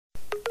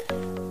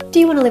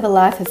you want to live a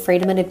life of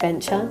freedom and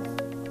adventure?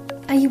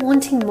 Are you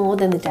wanting more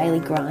than the daily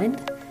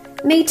grind?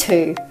 Me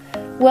too.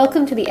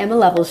 Welcome to the Emma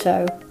Lovell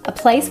Show, a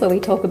place where we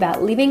talk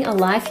about living a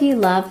life you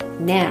love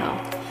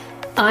now.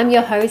 I'm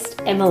your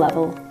host, Emma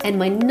Lovell, and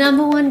my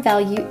number one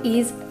value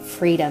is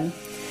freedom.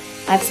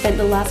 I've spent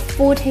the last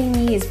 14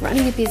 years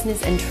running a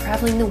business and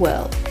traveling the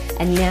world,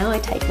 and now I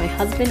take my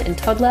husband and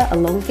toddler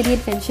along for the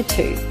adventure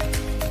too.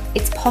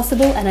 It's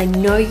possible, and I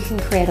know you can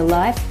create a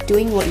life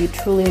doing what you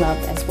truly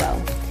love as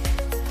well.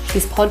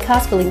 This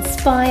podcast will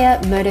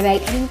inspire,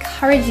 motivate, and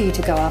encourage you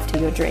to go after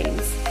your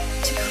dreams,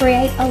 to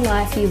create a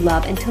life you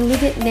love and to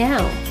live it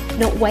now,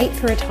 not wait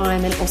for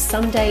retirement or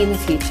someday in the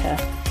future.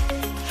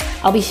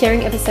 I'll be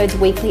sharing episodes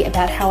weekly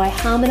about how I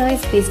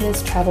harmonize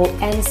business, travel,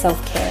 and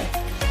self-care.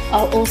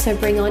 I'll also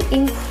bring on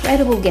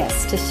incredible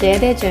guests to share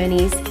their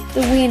journeys,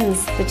 the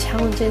wins, the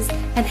challenges,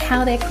 and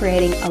how they're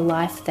creating a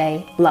life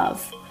they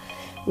love.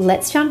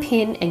 Let's jump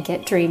in and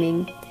get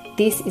dreaming.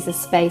 This is a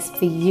space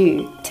for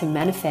you to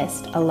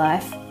manifest a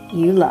life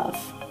you love.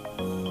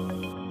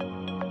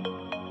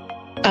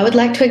 I would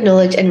like to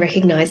acknowledge and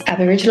recognise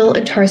Aboriginal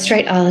and Torres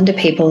Strait Islander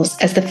peoples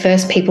as the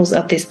first peoples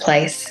of this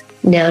place,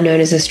 now known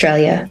as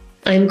Australia.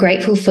 I am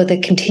grateful for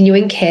the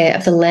continuing care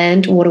of the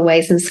land,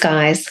 waterways and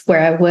skies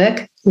where I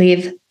work,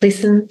 live,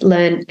 listen,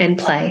 learn and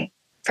play.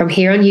 From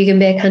here on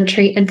Yugambeh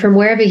country and from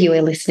wherever you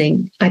are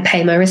listening, I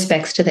pay my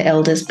respects to the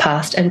elders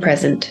past and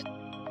present.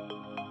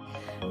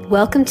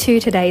 Welcome to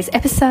today's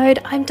episode.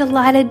 I'm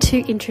delighted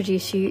to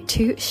introduce you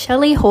to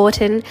Shelly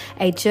Horton,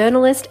 a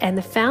journalist and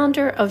the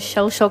founder of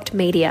Shell Shocked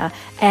Media,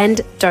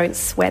 and don't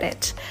sweat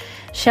it.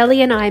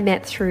 Shelly and I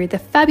met through the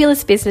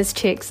Fabulous Business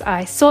Chicks.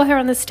 I saw her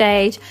on the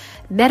stage,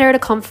 met her at a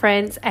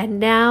conference, and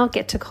now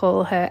get to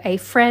call her a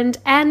friend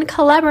and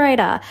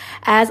collaborator,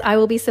 as I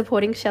will be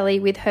supporting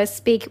Shelly with her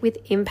Speak with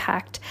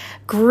Impact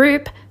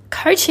group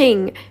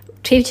coaching,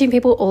 teaching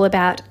people all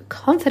about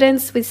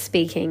confidence with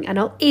speaking, and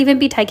I'll even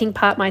be taking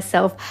part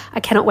myself. I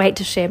cannot wait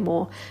to share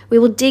more. We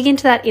will dig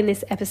into that in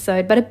this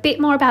episode, but a bit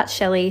more about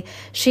Shelly.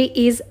 She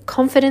is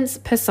confidence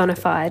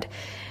personified.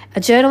 A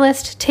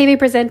journalist, TV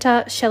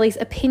presenter, Shelly's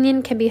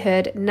opinion can be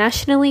heard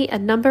nationally a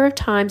number of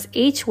times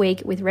each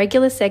week with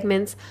regular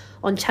segments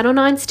on Channel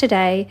 9's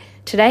Today,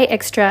 Today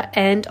Extra,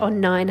 and on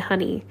 9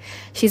 Honey.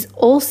 She's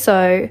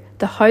also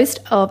the host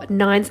of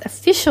 9's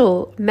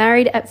official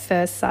Married at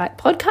First Sight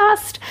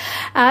podcast.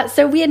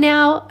 So we are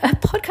now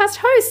podcast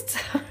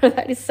hosts.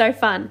 That is so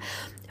fun.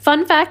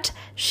 Fun fact,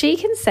 she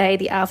can say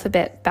the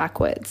alphabet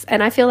backwards,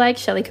 and I feel like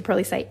Shelly could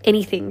probably say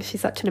anything.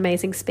 She's such an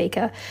amazing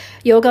speaker.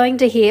 You're going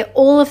to hear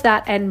all of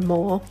that and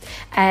more,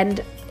 and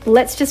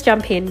let's just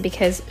jump in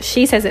because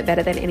she says it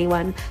better than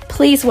anyone.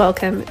 Please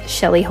welcome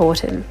Shelly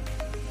Horton.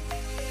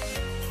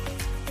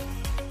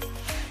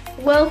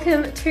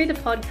 Welcome to the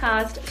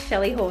podcast,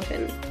 Shelly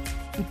Horton.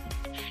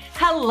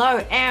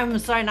 Hello, Em.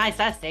 So nice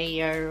to see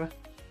you.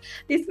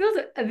 This feels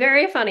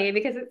very funny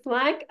because it's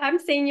like I'm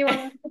seeing you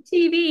on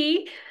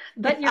TV,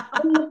 but you're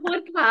on the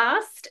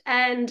podcast,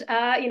 and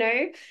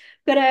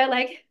gotta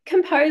like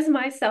compose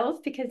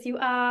myself because you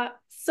are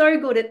so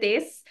good at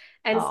this.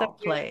 And so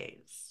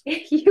please,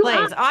 you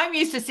please. I'm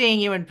used to seeing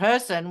you in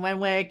person when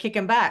we're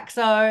kicking back,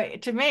 so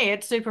to me,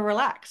 it's super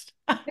relaxed.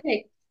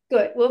 Okay,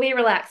 good. We'll be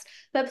relaxed.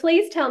 But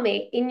please tell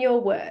me, in your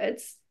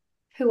words,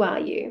 who are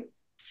you?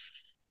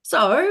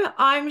 So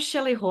I'm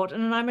Shelly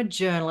Horton, and I'm a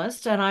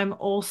journalist, and I'm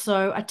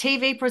also a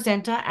TV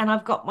presenter, and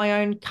I've got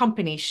my own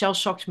company, Shell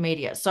Shocked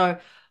Media. So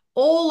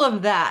all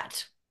of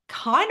that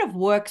kind of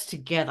works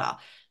together.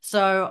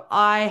 So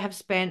I have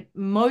spent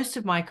most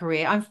of my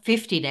career, I'm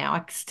 50 now,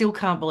 I still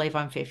can't believe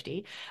I'm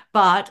 50,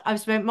 but I've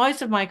spent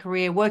most of my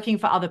career working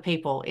for other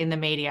people in the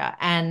media.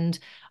 And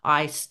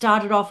I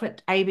started off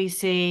at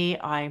ABC,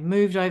 I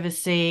moved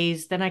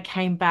overseas, then I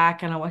came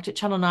back and I worked at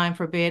Channel 9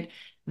 for a bit.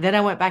 Then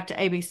I went back to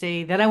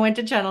ABC, then I went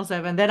to Channel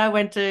 7, then I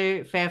went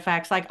to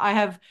Fairfax. Like I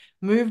have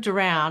moved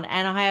around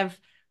and I have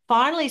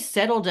finally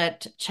settled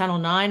at Channel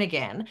 9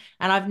 again.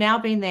 And I've now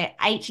been there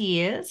 8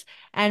 years.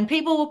 And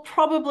people will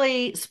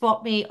probably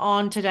spot me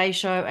on Today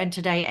Show and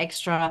Today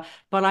Extra.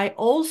 But I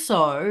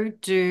also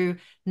do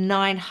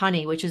 9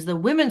 Honey, which is the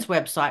women's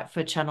website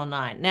for Channel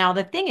 9. Now,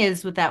 the thing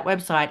is with that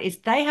website is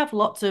they have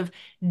lots of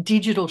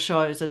digital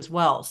shows as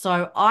well.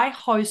 So I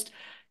host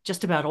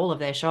just about all of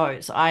their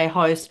shows. I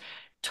host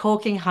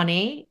Talking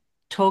Honey,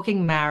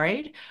 Talking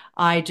Married.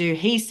 I do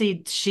He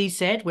Said, She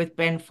Said with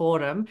Ben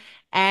Fordham.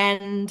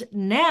 And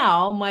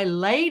now my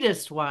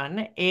latest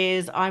one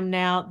is I'm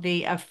now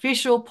the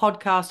official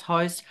podcast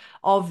host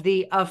of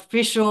the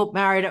official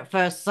Married at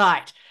First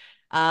Sight.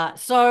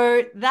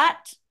 So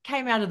that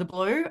came out of the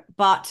blue,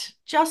 but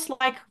just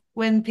like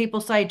when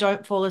people say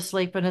don't fall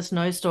asleep in a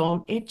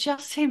snowstorm, it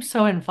just seems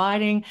so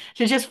inviting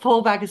to just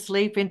fall back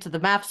asleep into the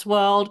maths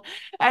world.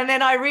 And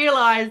then I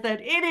realized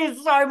that it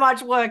is so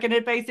much work and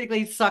it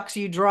basically sucks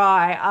you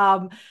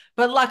dry.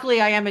 But luckily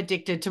I am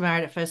addicted to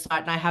Married at First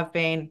Sight, and I have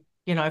been,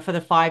 for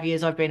the 5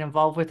 years I've been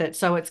involved with it.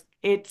 So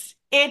it's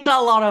a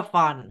lot of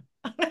fun.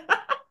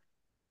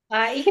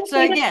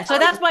 So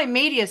that's my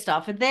media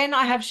stuff. And then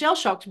I have Shell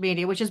Shocked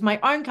Media, which is my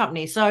own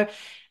company. So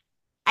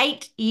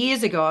 8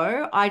 years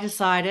ago, I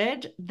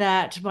decided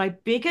that my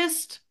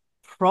biggest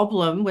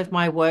problem with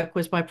my work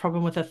was my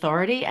problem with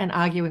authority and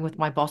arguing with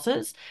my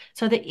bosses.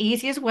 So the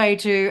easiest way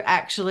to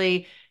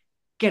actually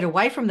get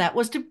away from that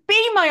was to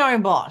be my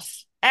own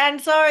boss.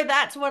 And so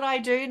that's what I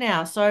do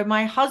now. So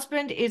my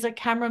husband is a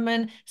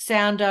cameraman,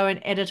 soundo,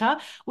 and editor.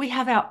 We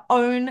have our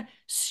own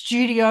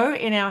studio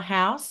in our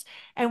house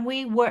and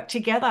we work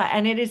together.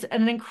 And it is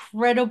an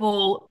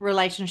incredible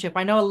relationship.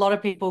 I know a lot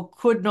of people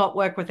could not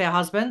work with their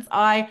husbands.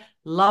 I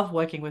love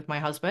working with my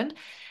husband.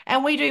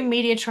 And we do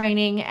media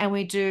training and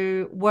we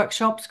do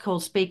workshops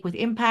called Speak with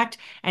Impact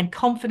and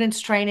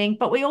confidence training.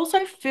 But we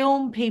also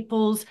film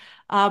people's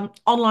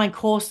online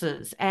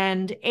courses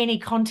and any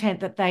content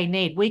that they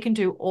need. We can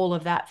do all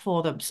of that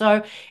for them.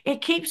 So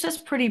it keeps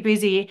us pretty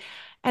busy.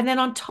 And then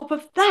on top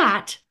of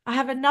that, I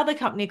have another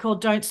company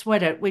called Don't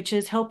Sweat It, which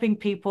is helping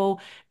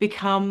people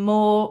become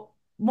more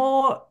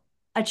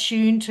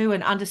attuned to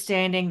and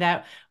understanding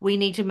that we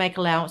need to make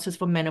allowances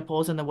for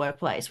menopause in the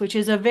workplace, which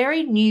is a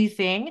very new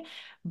thing,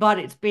 but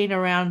it's been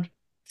around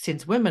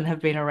since women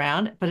have been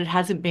around, but it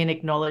hasn't been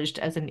acknowledged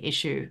as an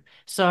issue.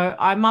 So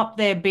I'm up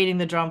there beating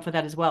the drum for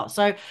that as well.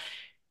 So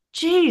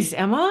geez,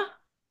 Emma, I'm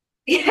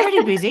Yeah,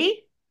 pretty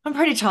busy. I'm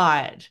pretty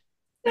tired.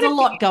 There's a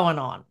lot going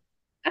on.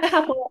 a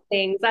couple of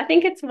things. I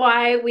think it's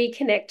why we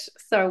connect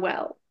so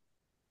well.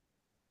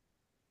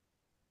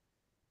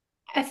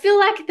 I feel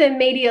like the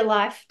media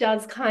life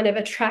does kind of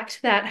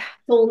attract that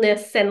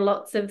fullness and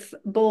lots of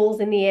balls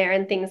in the air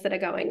and things that are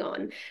going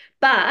on.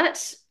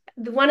 But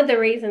one of the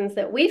reasons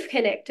that we've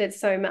connected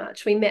so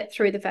much, we met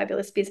through the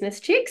Fabulous Business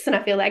Chicks, and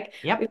I feel like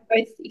we've Yep.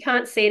 both, you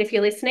can't see it if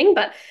you're listening,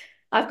 but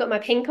I've got my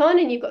pink on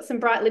and you've got some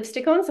bright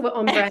lipstick on, so we're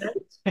on brand.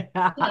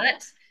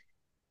 But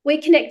we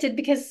connected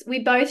because we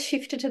both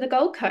shifted to the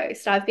Gold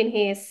Coast. I've been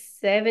here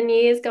 7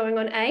 years, going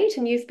on 8,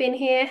 and you've been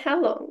here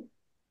how long?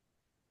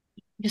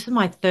 This is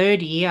my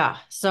third year.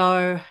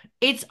 So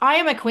I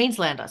am a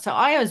Queenslander. So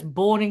I was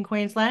born in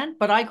Queensland,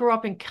 but I grew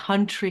up in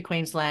country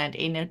Queensland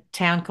in a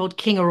town called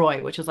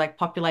Kingaroy, which is like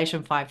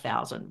population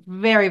 5,000.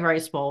 Very, very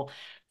small.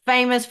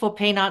 Famous for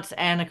peanuts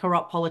and a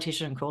corrupt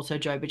politician called Sir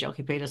Joe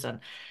Peterson.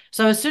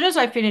 So as soon as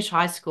I finished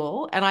high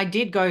school, and I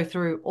did go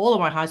through all of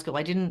my high school,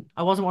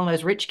 I wasn't one of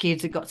those rich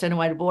kids that got sent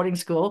away to boarding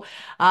school.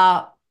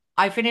 Uh,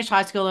 I finished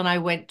high school and I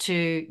went to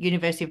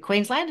University of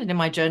Queensland and did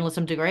my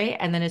journalism degree.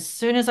 And then as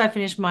soon as I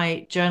finished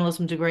my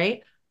journalism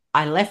degree,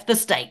 I left the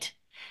state.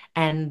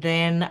 And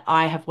then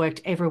I have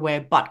worked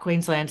everywhere but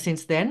Queensland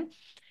since then.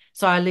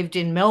 So I lived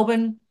in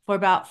Melbourne for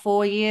about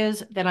 4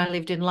 years. Then I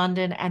lived in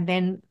London. And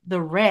then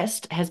the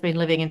rest has been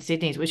living in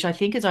Sydney, which I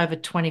think is over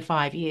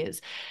 25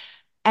 years.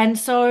 And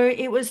so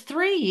it was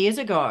 3 years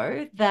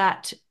ago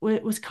that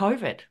it was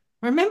COVID.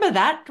 Remember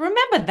that?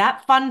 Remember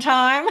that fun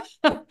time?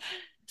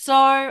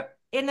 So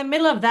in the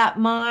middle of that,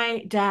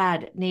 my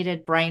dad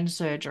needed brain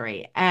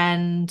surgery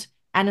and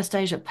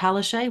Anastasia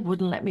Palaszczuk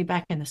wouldn't let me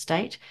back in the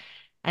state.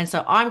 And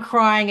so I'm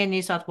crying in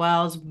New South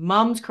Wales,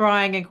 mum's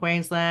crying in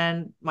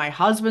Queensland, my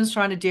husband's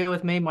trying to deal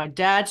with me, my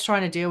dad's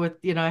trying to deal with,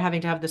 having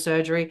to have the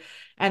surgery.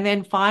 And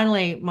then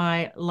finally,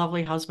 my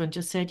lovely husband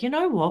just said, you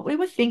know what? We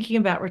were thinking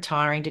about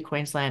retiring to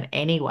Queensland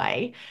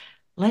anyway.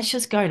 Let's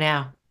just go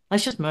now.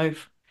 Let's just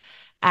move.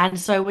 And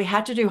so we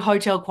had to do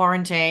hotel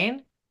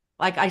quarantine.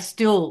 Like, I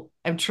still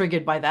am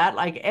triggered by that.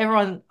 Like,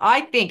 everyone,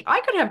 I think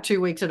I could have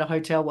 2 weeks in a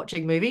hotel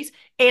watching movies.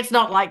 It's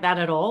not like that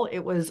at all.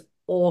 It was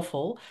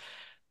awful.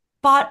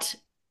 But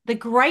the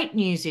great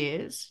news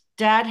is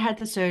dad had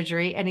the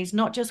surgery and he's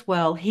not just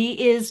well,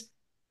 he is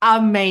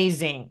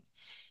amazing.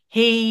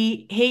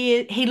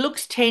 He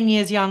looks 10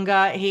 years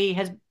younger. He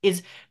has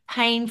is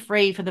pain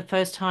free for the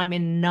first time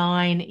in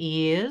 9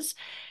 years.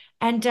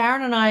 And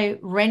Darren and I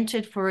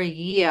rented for a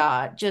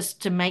year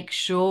just to make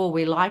sure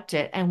we liked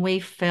it. And we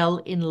fell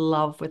in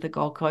love with the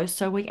Gold Coast.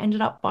 So we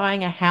ended up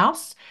buying a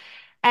house.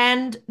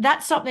 And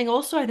that's something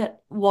also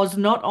that was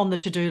not on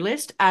the to-do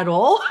list at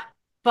all.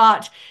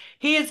 But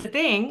here's the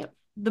thing,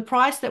 the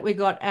price that we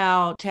got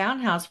our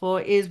townhouse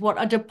for is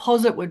what a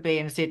deposit would be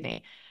in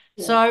Sydney.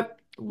 Yeah. So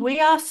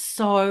we are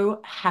so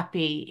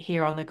happy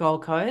here on the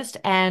Gold Coast.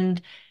 And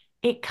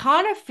it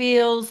kind of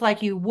feels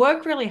like you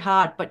work really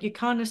hard, but you're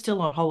kind of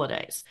still on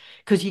holidays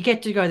because you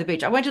get to go to the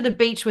beach. I went to the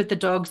beach with the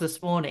dogs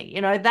this morning.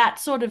 That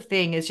sort of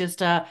thing is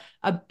just a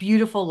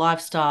beautiful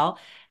lifestyle.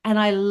 And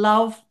I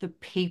love the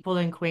people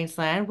in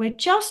Queensland. We're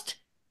just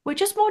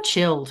more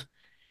chilled.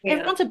 Yeah.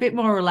 Everyone's a bit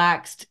more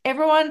relaxed.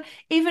 Everyone,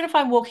 even if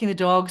I'm walking the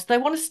dogs, they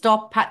want to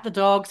stop, pat the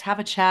dogs, have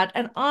a chat,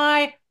 and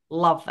I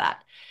love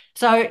that.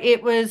 So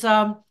it was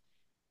a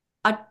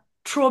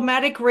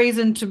traumatic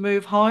reason to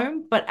move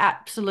home, but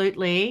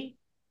absolutely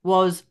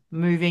was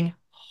moving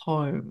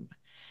home.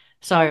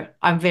 So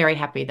I'm very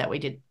happy that we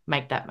did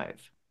make that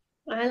move.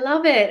 I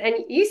love it.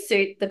 And you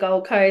suit the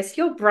Gold Coast.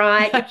 You're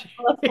bright,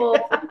 you're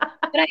colourful.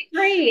 But I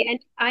agree. And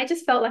I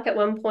just felt like at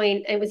one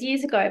point, it was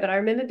years ago, but I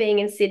remember being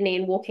in Sydney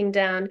and walking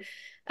down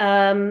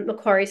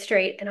Macquarie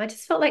Street, and I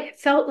just felt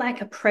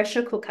like a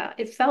pressure cooker.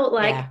 It felt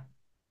like Yeah.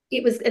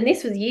 it was, and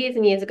this was years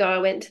and years ago. I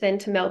went then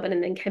to Melbourne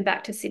and then came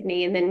back to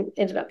Sydney and then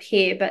ended up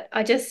here. But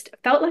I just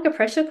felt like a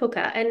pressure cooker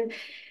and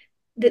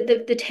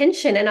the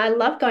tension. And I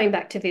love going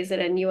back to visit.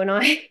 And you and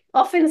I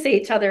often see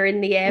each other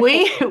in the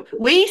airport.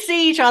 We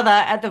see each other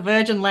at the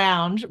Virgin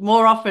Lounge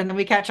more often than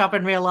we catch up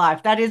in real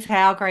life. That is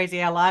how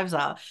crazy our lives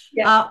are.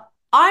 Yeah. Uh,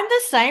 I'm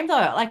the same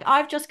though. Like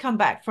I've just come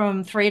back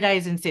from 3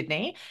 days in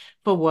Sydney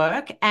for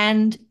work,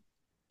 and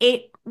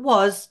it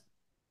was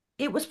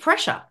it was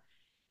pressure.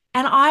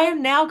 And I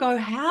now go,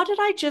 how did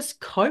I just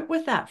cope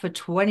with that for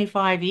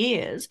 25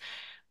 years?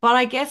 But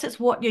I guess it's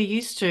what you're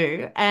used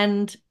to,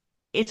 and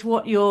it's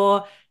what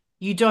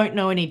you don't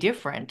know any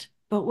different.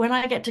 But when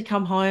I get to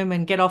come home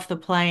and get off the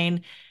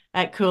plane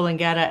at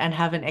Coolangatta and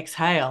have an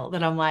exhale,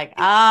 then I'm like,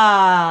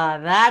 ah,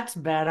 that's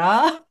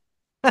better.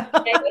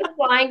 Yeah, you're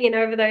flying in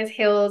over those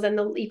hills,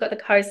 and you've got the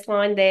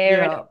coastline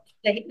there, and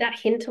Yeah. that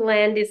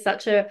hinterland is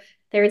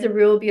there is a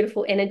real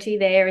beautiful energy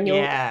there, and you're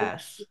the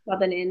Yes.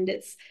 southern end.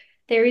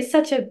 There is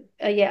such a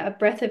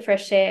breath of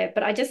fresh air.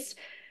 But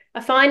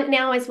I find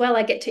now as well,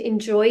 I get to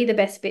enjoy the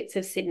best bits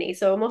of Sydney.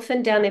 So I'm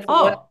often down there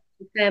for work Oh,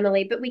 and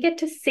family, but we get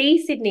to see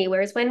Sydney.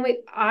 Whereas when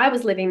I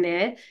was living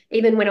there,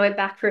 even when I went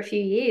back for a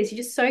few years, you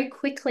just so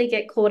quickly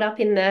get caught up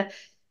in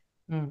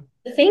mm.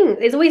 the thing.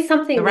 There's always The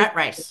something. There's rat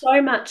race.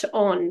 so much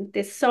on.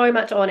 There's so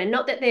much on, and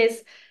not that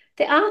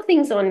there are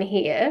things on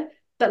here,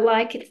 but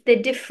like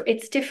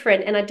it's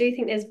different. And I do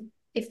think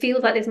it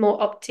feels like there's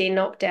more opt in,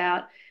 opt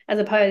out, as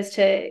opposed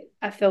to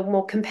I feel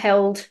more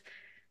compelled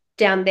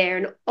down there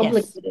and Yes.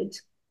 obligated.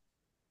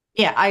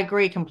 Yeah, I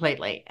agree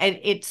completely.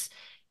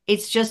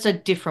 It's just a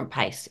different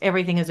pace.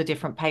 Everything is a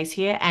different pace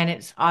here,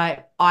 and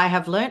I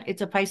have learnt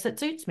it's a pace that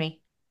suits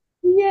me.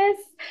 Yes.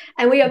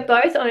 And we are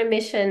both on a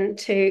mission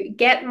to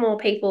get more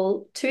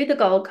people to the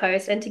Gold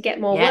Coast and to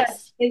get more work.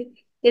 Yes.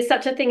 There's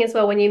such a thing as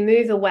well when you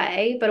move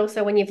away, but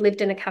also when you've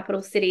lived in a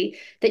capital city,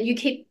 that you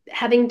keep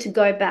having to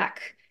go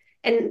back.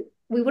 And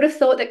we would have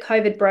thought that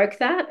COVID broke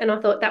that. And I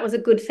thought that was a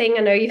good thing.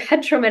 I know you've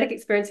had traumatic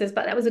experiences,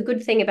 but that was a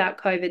good thing about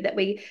COVID, that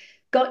we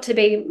got to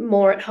be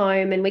more at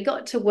home and we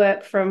got to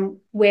work from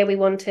where we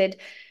wanted.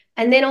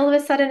 And then all of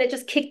a sudden it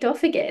just kicked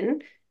off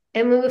again.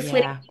 And we were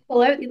flitting Yeah.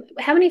 all over.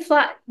 How many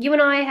flight you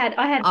and I had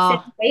Oh,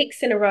 7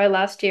 weeks in a row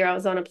last year. I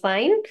was on a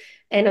plane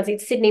and I was in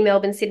Sydney,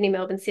 Melbourne, Sydney,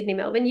 Melbourne, Sydney,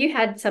 Melbourne. You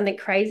had something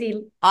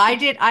crazy. I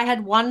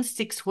had one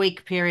 6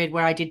 week period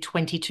where I did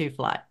 22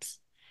 flights.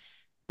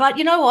 But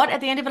you know what?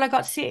 At the end of it, I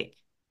got sick.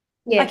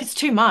 Like Yes. it's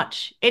too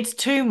much. It's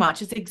too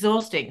much. It's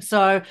exhausting.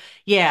 So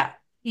yeah,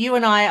 you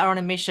and I are on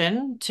a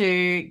mission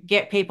to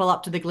get people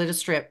up to the glitter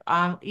strip.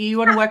 You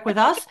want to work with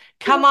us?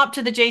 Come up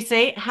to the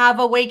GC, have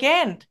a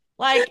weekend.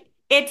 Like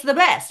it's the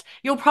best.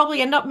 You'll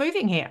probably end up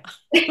moving here.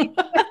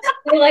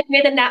 We're like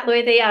with the Nat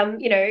Lou,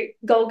 the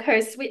Gold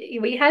Coast.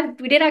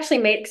 We did actually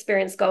meet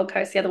Experience Gold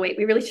Coast the other week.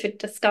 We really should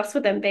discuss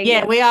with them being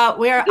Yeah, the we are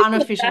official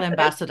unofficial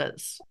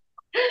ambassadors. ambassadors.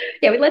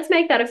 Yeah, let's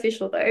make that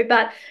official though.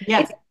 But it's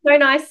Yeah. so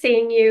nice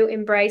seeing you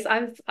embrace.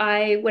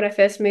 I when I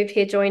first moved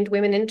here joined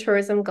Women in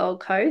Tourism Gold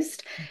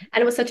Coast,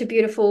 and it was such a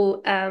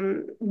beautiful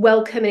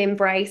welcome and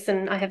embrace.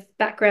 And I have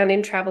background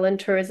in travel and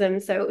tourism,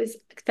 so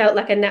felt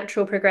like a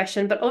natural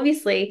progression. But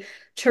obviously,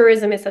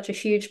 tourism is such a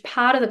huge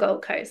part of the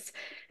Gold Coast.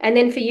 And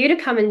then for you to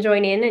come and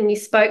join in, and you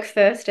spoke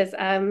first as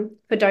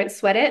for Don't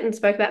Sweat It and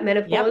spoke about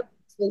menopause, Yep.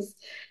 was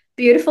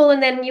beautiful.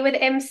 And then you were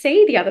the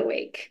MC the other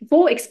week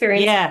for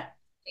Experience Yeah.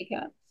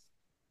 Speaker.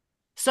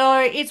 So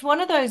it's one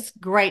of those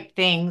great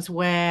things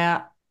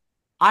where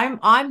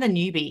I'm the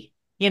newbie.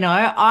 You know,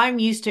 I'm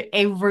used to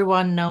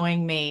everyone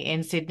knowing me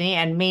in Sydney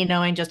and me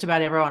knowing just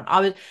about everyone.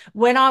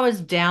 When I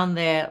was down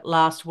there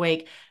last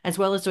week, as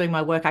well as doing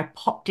my work, I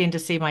popped in to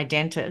see my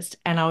dentist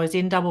and I was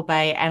in Double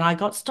Bay and I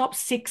got stopped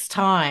 6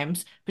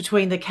 times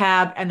between the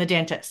cab and the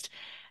dentist.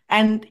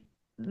 And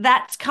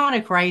that's kind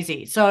of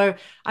crazy. So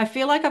I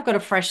feel like I've got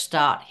a fresh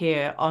start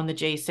here on the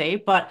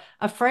GC, but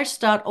a fresh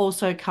start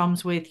also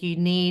comes with you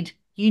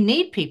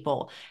need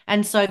people.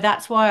 And so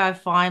that's why I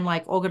find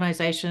like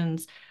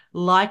organizations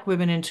like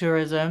Women in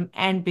Tourism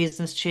and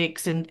Business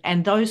Chicks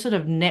and those sort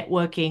of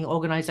networking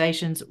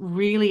organizations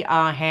really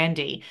are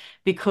handy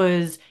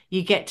because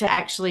you get to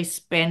actually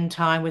spend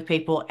time with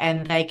people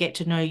and they get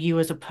to know you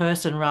as a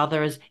person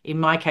rather as in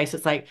my case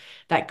it's like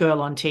that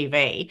girl on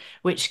TV,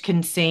 which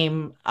can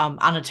seem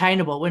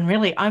unattainable when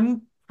really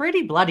I'm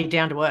pretty bloody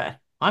down to earth.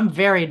 I'm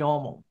very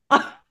normal.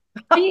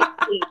 She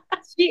is.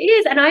 She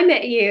is. And I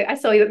met you. I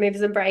saw you at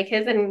Movers and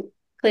Breakers and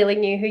clearly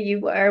knew who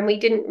you were. And we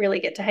didn't really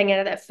get to hang out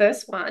at that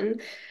first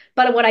one.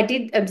 But what I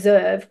did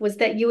observe was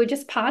that you were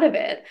just part of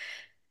it.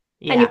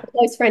 And you Yeah. were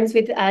close friends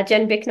with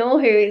Jen Bicknell,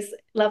 who is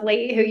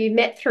lovely, who you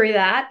met through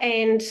that.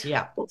 And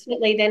Yeah.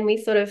 ultimately, then we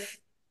sort of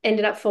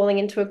ended up falling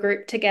into a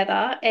group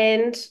together.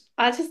 And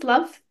I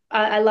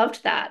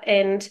loved that.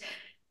 And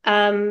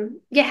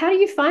yeah, how do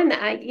you find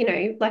that?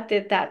 Like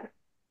that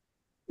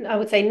I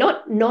would say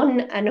not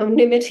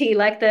non-anonymity,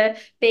 like the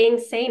being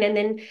seen, and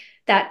then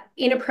that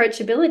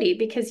inapproachability,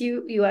 because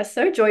you are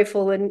so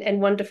joyful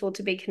and wonderful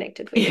to be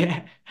connected with.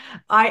 Yeah.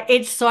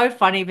 It's so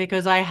funny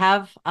because I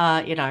have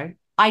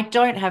I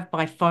don't have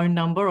my phone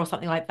number or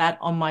something like that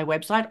on my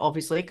website,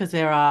 obviously, because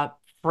there are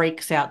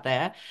freaks out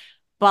there.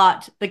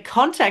 But the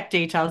contact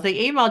details,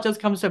 the email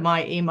just comes to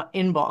my email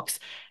inbox,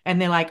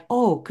 and they're like,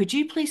 "Oh, could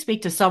you please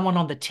speak to someone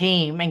on the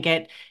team and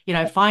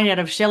find out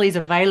if Shelley's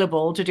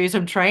available to do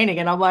some training?"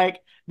 And I'm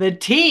like, "The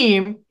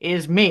team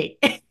is me."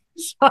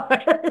 So,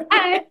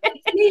 Hi,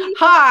 it's me.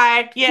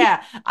 hi,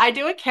 yeah, I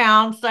do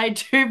accounts, I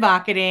do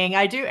marketing,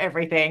 I do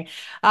everything.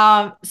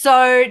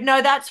 So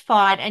no, that's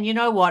fine. And you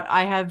know what?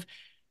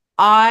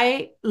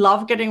 I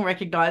love getting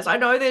recognized. I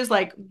know there's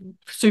like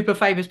super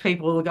famous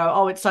people who go,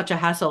 "Oh, it's such a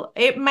hassle."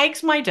 It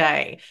makes my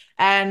day.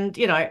 And,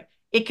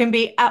 it can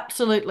be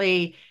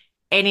absolutely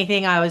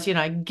anything. I was,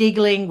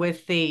 giggling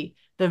with the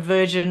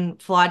Virgin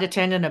flight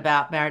attendant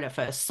about Married at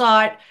First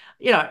Sight.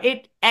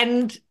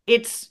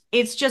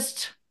 It's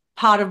just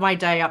part of my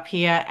day up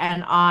here,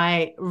 and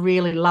I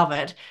really love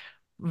it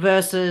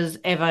versus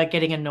ever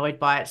getting annoyed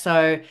by it.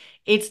 So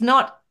it's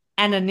not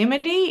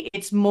anonymity,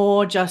 it's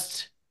more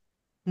just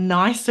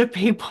nicer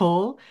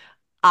people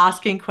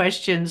asking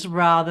questions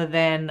rather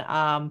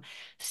than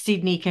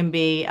Sydney can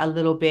be a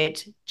little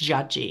bit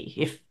judgy,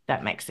 if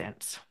that makes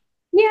sense.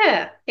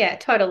 Yeah, yeah,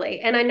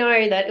 totally. And I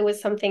know that it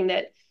was something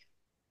that,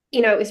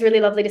 it was really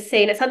lovely to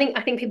see. And it's something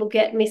I think people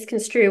get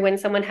misconstrued when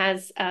someone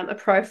has a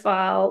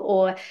profile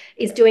or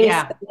is doing a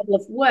Yeah, certain level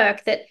of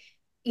work that,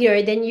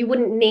 then you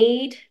wouldn't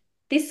need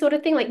this sort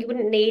of thing. Like you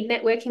wouldn't need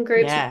networking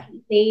groups, you yeah.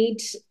 wouldn't need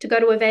to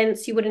go to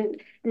events, you wouldn't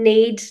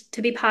need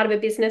to be part of a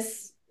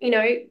business,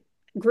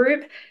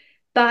 group.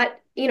 But,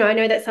 I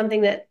know that's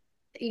something that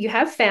you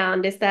have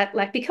found is that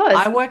like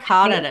I because work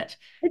hard at it.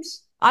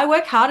 it's I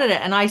work hard at it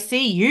and I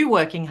see you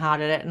working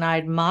hard at it and I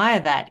admire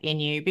that in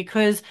you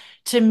because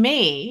to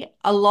me,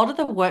 a lot of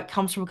the work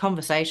comes from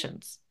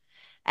conversations.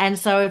 And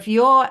so if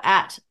you're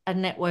at a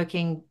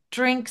networking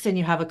drinks and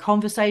you have a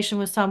conversation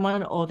with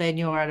someone, or then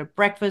you're at a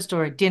breakfast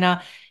or a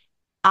dinner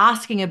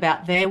asking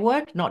about their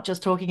work, not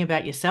just talking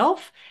about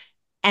yourself.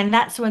 And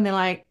that's when they're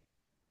like,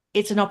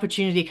 it's an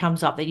opportunity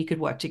comes up that you could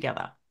work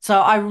together. So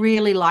I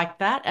really like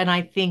that. And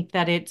I think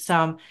that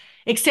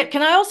except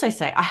can I also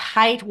say, I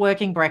hate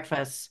working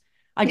breakfasts.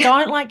 I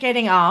don't like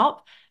getting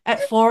up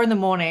at 4 in the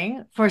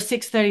morning for a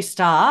 6:30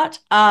 start.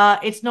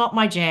 It's not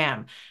my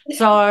jam.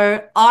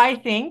 So I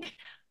think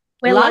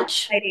we're lunch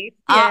lunch, ladies.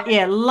 Yeah.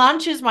 yeah,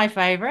 lunch is my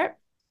favorite.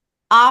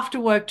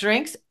 After work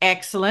drinks,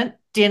 excellent.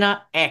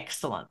 Dinner,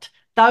 excellent.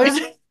 Those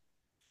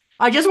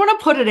I just want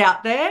to put it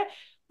out there.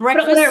 Put it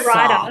on a Breakfast suck.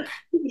 rider.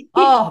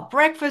 Oh,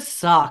 breakfast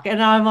suck.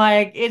 And I'm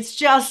like,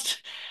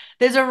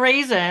 there's a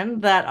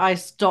reason that I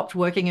stopped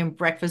working in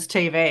breakfast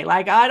TV.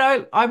 Like,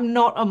 I'm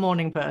not a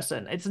morning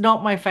person. It's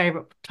not my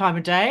favorite time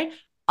of day.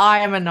 I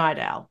am a night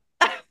owl.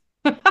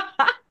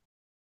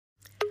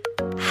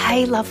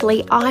 Hey,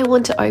 lovely, I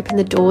want to open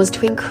the doors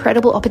to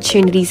incredible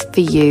opportunities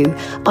for you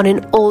on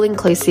an all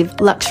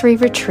inclusive luxury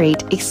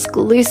retreat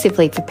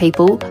exclusively for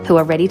people who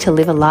are ready to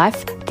live a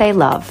life they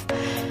love.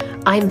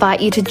 I invite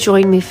you to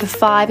join me for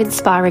 5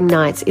 inspiring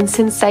nights in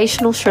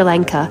sensational Sri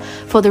Lanka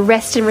for the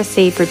Rest and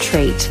Receive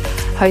retreat,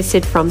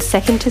 hosted from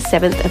 2nd to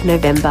 7th of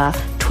November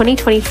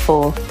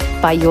 2024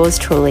 by yours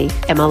truly,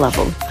 Emma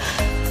Lovell.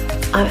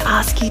 I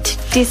ask you to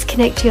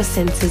disconnect your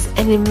senses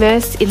and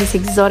immerse in this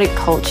exotic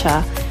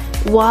culture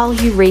while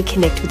you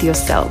reconnect with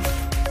yourself.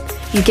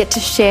 You get to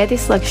share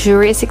this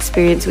luxurious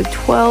experience with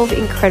 12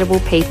 incredible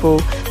people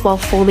while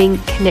forming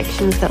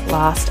connections that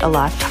last a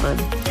lifetime.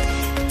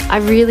 I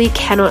really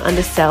cannot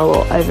undersell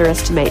or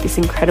overestimate this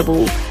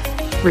incredible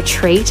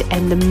retreat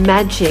and the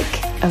magic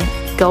of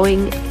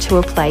going to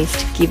a place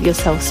to give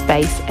yourself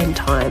space and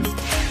time.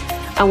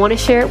 I want to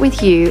share it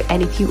with you,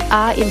 and if you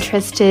are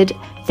interested,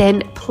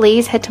 then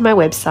please head to my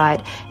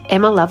website,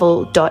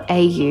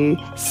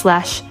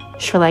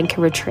 emmalovell.au/Sri Lanka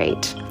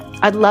retreat.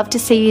 I'd love to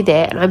see you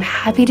there, and I'm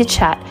happy to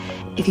chat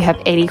if you have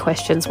any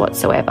questions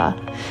whatsoever.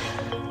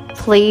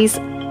 Please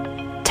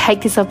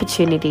take this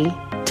opportunity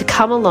to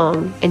come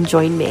along and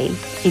join me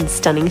in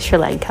stunning Sri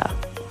Lanka.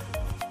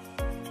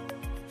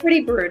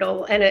 Pretty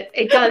brutal, and it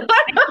does.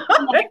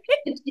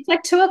 It's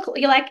like 2 o'clock.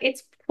 You're like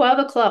it's 12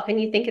 o'clock, and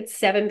you think it's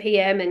 7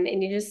 p.m.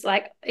 and you're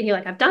like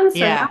I've done so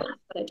Yeah. much,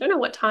 but I don't know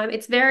what time.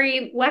 It's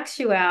very whacks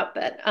you out,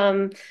 but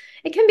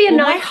it can be a Well,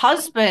 nice. my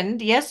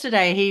husband,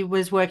 yesterday, he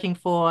was working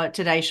for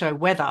Today Show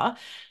Weather,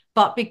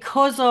 but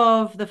because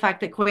of the fact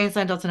that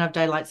Queensland doesn't have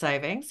daylight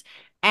savings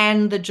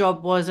and the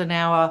job was an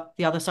hour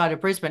the other side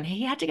of Brisbane,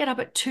 he had to get up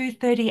at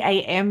 2:30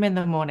 a.m. in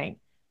the morning.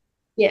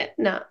 Yeah,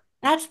 no,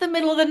 That's the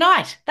middle of the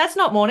night. That's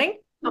not morning.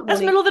 not That's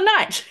morning. middle of the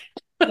night.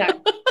 No,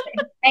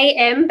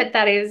 a.m., but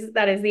that is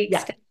the Yeah,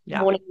 extent of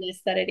yeah.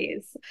 morningness that it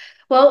is.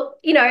 Well,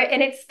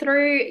 and it's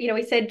through,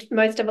 we said a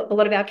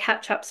lot of our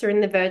catch-ups are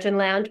in the Virgin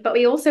Lounge, but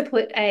we also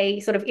put a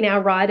sort of in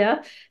our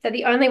rider that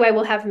the only way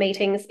we'll have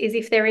meetings is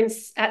if they're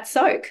at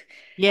Soak. At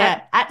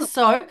Yeah, at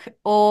Soak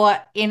or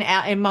in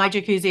my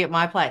jacuzzi at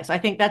my place. I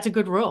think that's a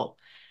good rule.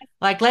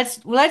 Like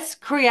let's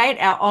create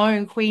our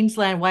own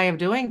Queensland way of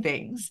doing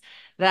things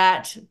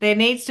that there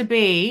needs to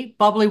be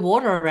bubbly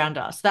water around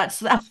us. That's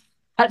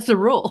the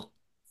rule.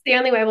 the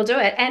only way we'll do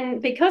it.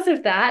 And because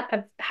of that,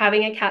 of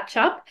having a catch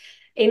up,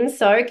 in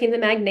soak in the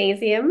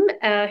magnesium.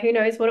 Who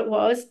knows what it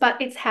was,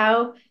 but it's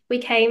how we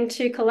came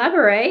to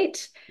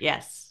collaborate,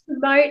 Yes.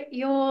 promote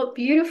your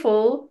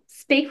beautiful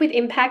Speak with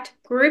Impact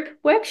group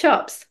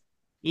workshops.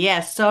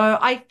 Yes. So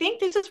I think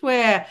this is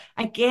where,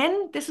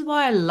 again, this is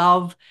why I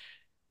love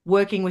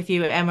working with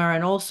you, Emma,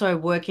 and also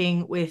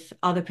working with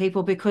other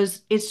people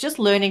because it's just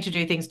learning to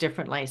do things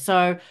differently.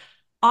 So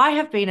I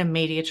have been a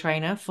media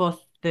trainer for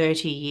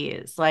 30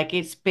 years. Like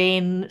it's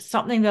been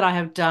something that I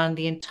have done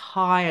the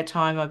entire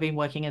time I've been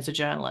working as a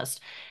journalist,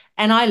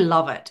 and I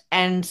love it.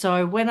 And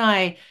so when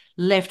I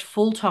left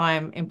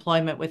full-time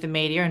employment with the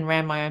media and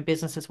ran my own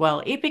business as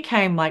well, it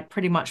became like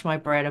pretty much my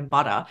bread and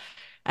butter,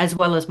 as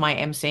well as my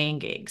MCing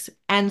gigs.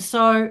 And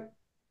so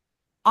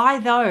I,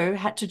 though,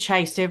 had to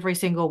chase every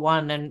single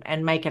one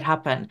and make it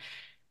happen.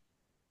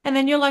 And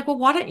then you're like, well,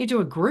 why don't you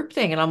do a group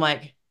thing? And I'm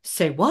like,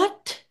 say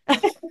what?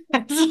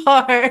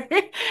 So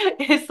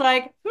it's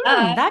like,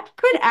 that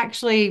could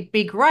actually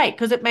be great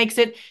because it makes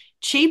it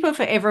cheaper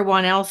for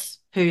everyone else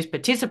who's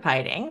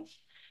participating.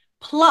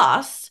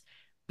 Plus,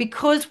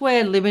 because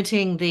we're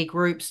limiting the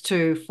groups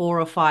to 4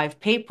 or 5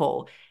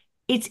 people,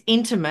 it's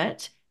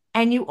intimate.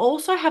 And you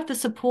also have the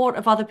support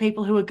of other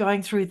people who are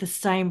going through the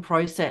same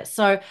process.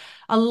 So,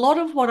 a lot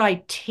of what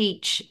I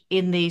teach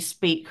in these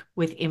Speak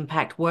with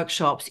Impact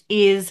workshops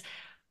is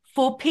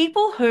for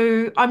people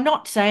who, I'm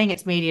not saying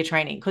it's media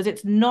training because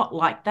it's not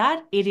like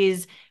that. It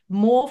is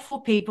more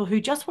for people who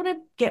just want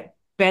to get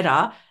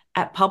better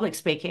at public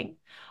speaking,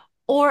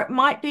 or it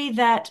might be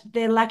that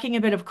they're lacking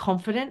a bit of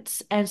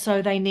confidence. And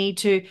so they need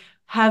to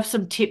have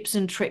some tips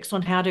and tricks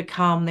on how to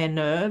calm their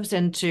nerves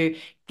and to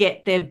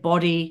get their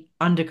body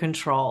under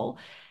control.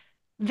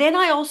 Then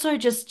I also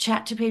just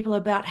chat to people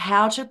about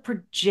how to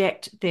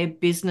project their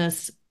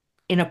business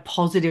in a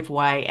positive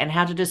way and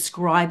how to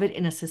describe it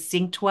in a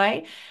succinct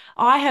way.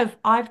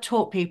 I've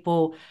taught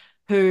people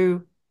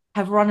who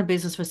have run a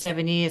business for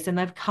 7 years and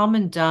they've come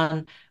and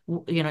done,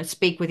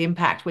 Speak with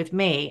Impact with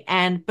me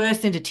and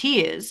burst into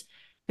tears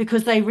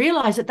because they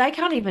realize that they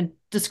can't even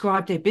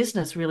describe their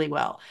business really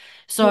well.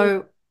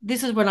 So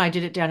this is when I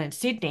did it down in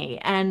Sydney,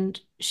 and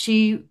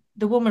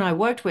the woman I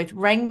worked with,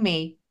 rang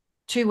me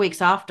 2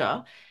 weeks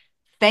after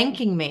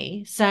thanking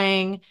me,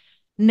 saying,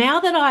 now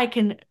that I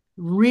can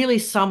really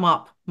sum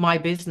up my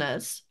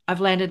business,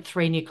 I've landed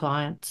 3 new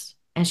clients.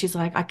 And she's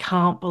like, I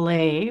can't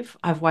believe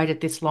I've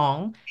waited this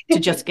long to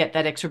just get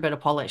that extra bit of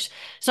polish.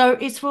 So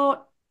it's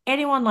for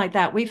anyone like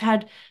that. We've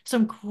had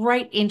some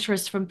great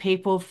interest from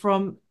people,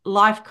 from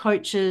life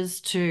coaches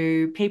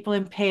to people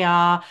in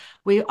PR.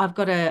 I've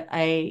got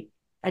a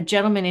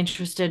gentleman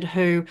interested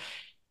who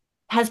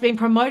has been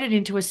promoted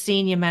into a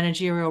senior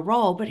managerial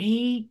role, but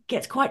he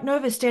gets quite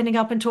nervous standing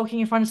up and talking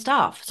in front of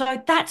staff.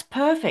 So that's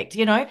perfect.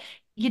 You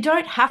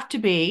don't have to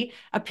be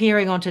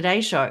appearing on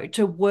today's show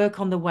to work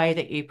on the way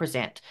that you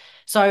present.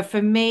 So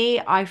for me,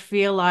 I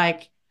feel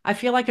like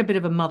a bit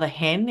of a mother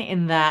hen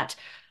in that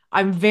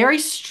I'm very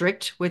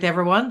strict with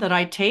everyone that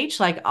I teach.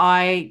 Like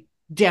I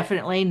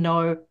definitely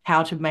know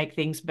how to make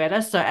things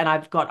better. So, and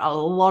I've got a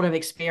lot of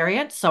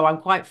experience, so I'm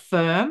quite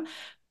firm.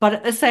 But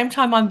at the same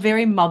time, I'm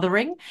very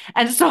mothering.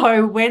 And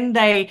so when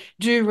they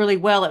do really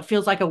well, it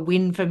feels like a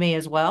win for me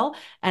as well.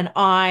 And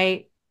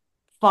I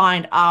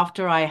find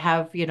after I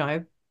have,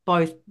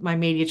 both my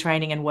media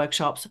training and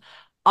workshops,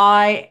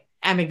 I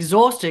am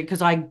exhausted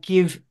because I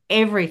give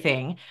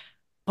everything,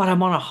 but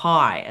I'm on a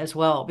high as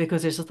well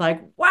because it's just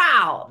like,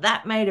 wow,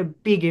 that made a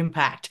big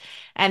impact.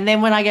 And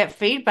then when I get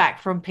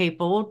feedback from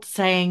people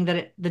saying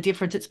that the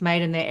difference it's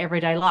made in their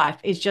everyday life,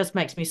 it just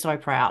makes me so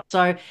proud.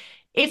 So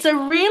it's a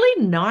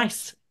really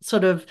nice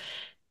sort of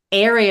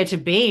area to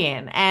be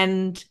in.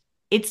 And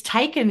it's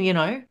taken,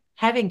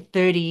 having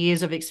 30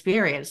 years of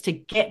experience to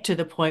get to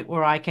the point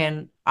where I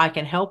can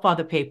help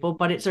other people,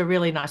 but it's a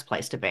really nice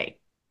place to be.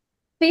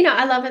 But,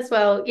 I love as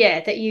well,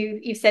 yeah, that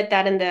you've said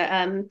that,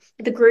 and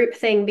the group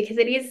thing, because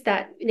it is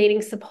that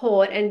needing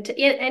support, and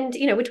yeah, and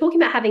we're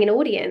talking about having an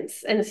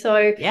audience, and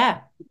so Yeah.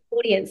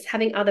 audience,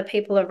 having other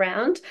people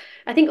around.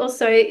 I think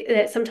also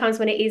that sometimes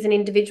when it is an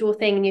individual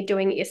thing and you're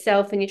doing it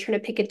yourself and you're trying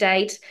to pick a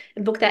date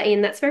and book that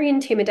in, that's very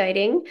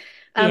intimidating.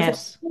 For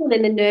Yes. people, and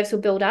then the nerves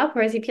will build up.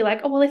 Whereas if you're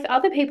like, oh, well, if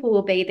other people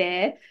will be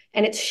there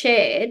and it's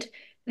shared,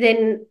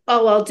 then,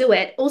 oh, I'll do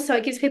it. Also,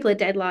 it gives people a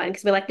deadline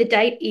because we're like, the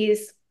date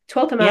is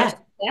 12th of March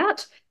Yeah.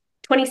 out,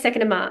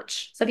 22nd of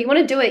March. So if you want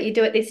to do it, you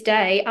do it this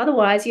day.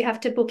 Otherwise, you have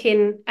to book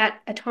in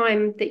at a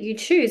time that you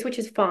choose, which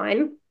is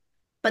fine,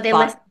 but they're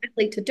less But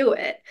likely to do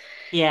it.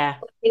 yeah.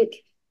 I think,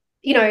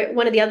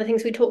 one of the other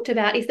things we talked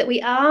about is that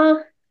we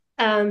are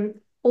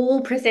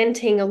all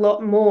presenting a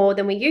lot more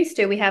than we used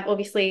to. We have,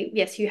 obviously,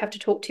 yes, you have to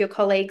talk to your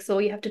colleagues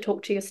or you have to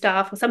talk to your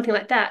staff or something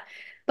like that.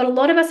 But a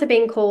lot of us are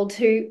being called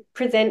to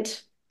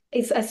present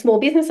as small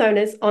business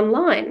owners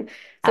online.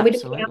 So we're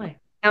doing Absolutely.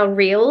 our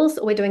reels,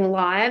 or we're doing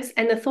lives,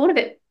 and the thought of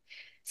it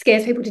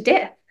scares people to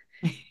death.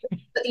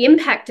 But the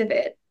impact of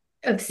it,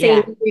 of seeing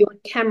Yeah. you on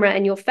camera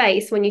and your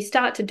face when you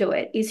start to do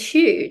it, is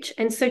huge.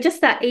 And so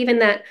just that, even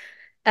that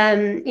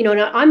And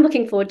I'm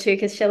looking forward to,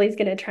 because Shelley's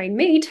going to train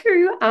me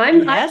too. I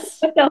put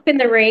Yes. myself in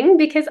the ring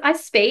because I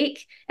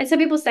speak. And so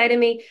people say to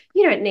me,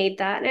 you don't need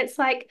that. And it's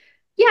like,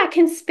 yeah, I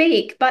can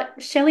speak,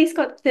 but Shelley's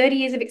got 30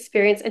 years of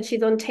experience and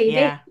she's on TV.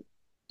 Yeah.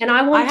 And I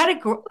I want to, had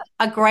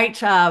a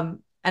great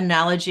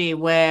analogy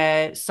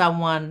where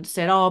someone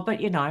said, "Oh, but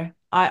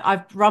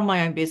I've run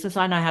my own business.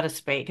 I know how to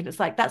speak." And it's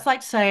like that's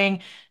like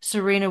saying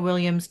Serena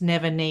Williams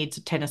never needs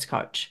a tennis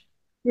coach.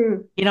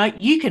 Hmm,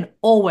 You can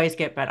always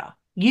get better.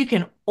 You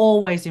can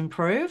always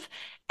improve.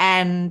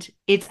 And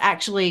it's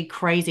actually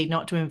crazy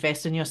not to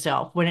invest in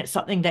yourself when it's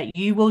something that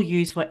you will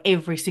use for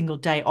every single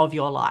day of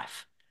your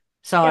life.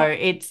 So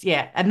yeah,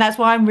 yeah. And that's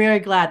why I'm really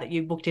glad that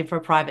you booked in for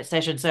a private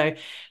session. So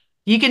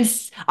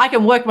I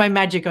can work my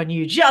magic on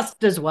you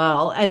just as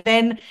well. And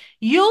then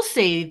you'll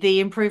see the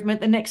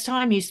improvement the next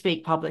time you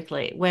speak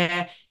publicly,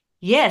 where,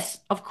 yes,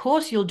 of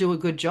course, you'll do a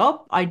good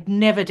job. I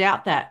never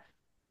doubt that.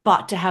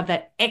 But to have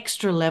that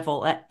extra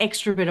level, that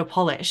extra bit of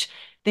polish,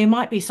 there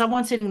might be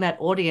someone sitting in that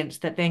audience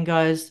that then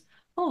goes,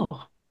 "Oh,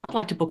 I'd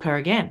like to book her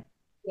again."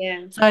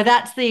 yeah. So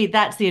that's the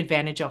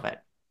advantage of it.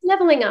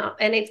 Leveling up,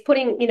 and it's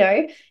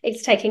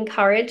it's taking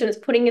courage, and it's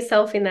putting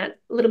yourself in that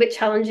little bit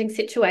challenging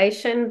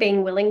situation,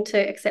 being willing to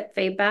accept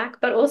feedback.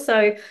 But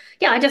also,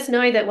 yeah, I just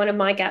know that one of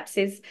my gaps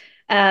is,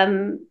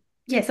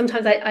 yeah,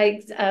 sometimes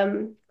I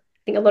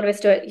think a lot of us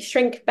do it, you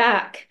shrink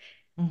back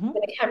Hmm.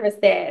 when the camera's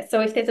there.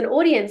 So if there's an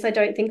audience, I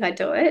don't think I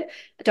do it.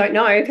 I don't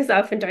know, because I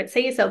often don't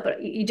see yourself,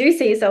 but you do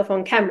see yourself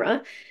on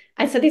camera.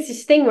 And so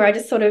this thing where I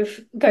just sort of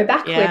go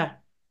backward, Yeah.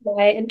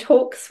 right, and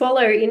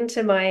swallow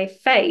into my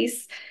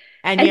face.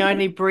 And And you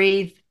only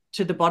breathe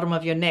to the bottom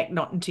of your neck,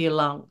 not into your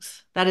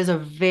lungs. That is a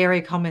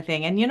very common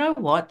thing. And you know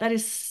what?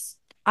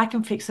 I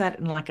can fix that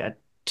in like a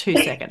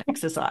 2-second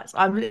exercise.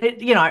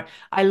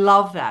 I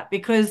love that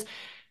because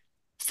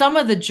some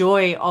of the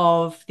joy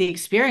of the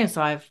experience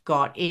I've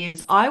got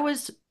is I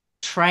was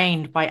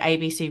trained by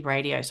ABC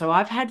Radio. So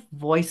I've had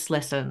voice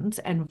lessons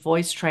and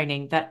voice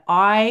training that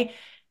I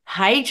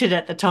hated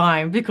at the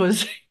time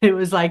because it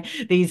was like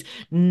these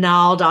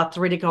gnarled,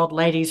 arthritic old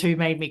ladies who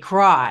made me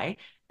cry.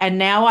 And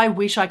now I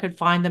wish I could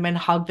find them and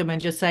hug them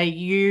and just say,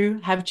 "You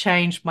have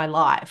changed my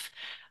life."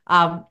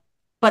 Um,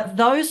 but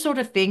those sort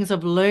of things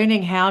of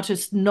learning how to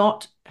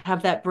not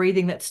have that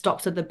breathing that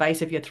stops at the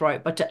base of your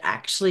throat, but to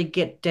actually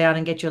get down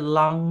and get your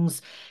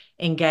lungs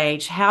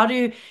engaged, how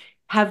to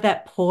have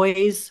that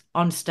poise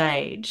on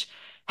stage,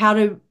 how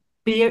to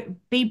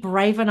be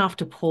brave enough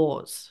to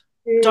pause.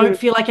 mm, Don't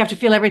feel like you have to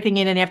feel everything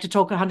in and you have to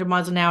talk 100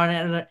 miles an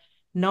hour.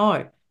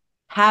 No,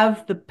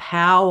 have the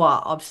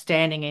power of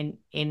standing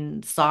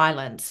in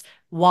silence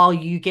while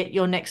you get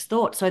your next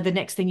thought. So the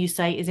next thing you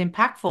say is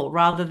impactful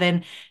rather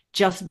than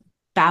just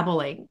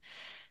babbling.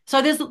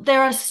 So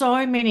there are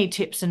so many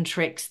tips and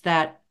tricks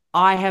that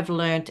I have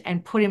learned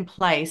and put in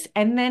place,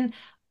 and then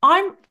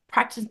I'm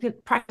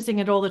practicing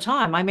it all the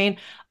time. I mean,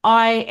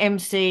 I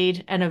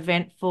emceed an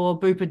event for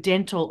Bupa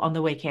Dental on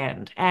the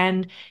weekend,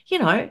 and you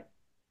know,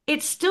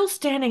 it's still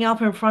standing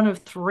up in front of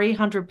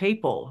 300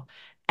 people,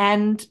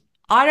 and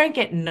I don't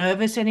get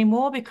nervous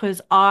anymore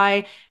because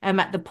I am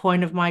at the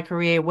point of my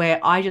career where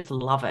I just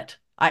love it.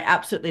 I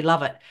absolutely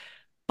love it.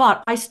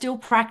 But I still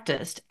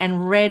practiced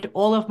and read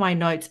all of my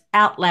notes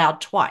out loud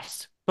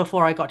twice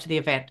before I got to the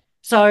event.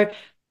 So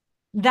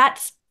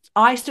that's,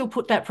 I still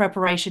put that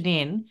preparation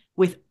in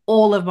with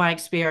all of my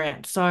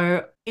experience.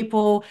 So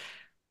people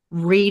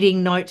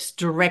reading notes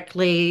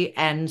directly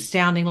and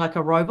sounding like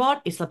a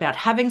robot, it's about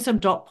having some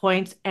dot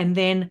points and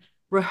then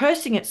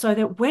rehearsing it so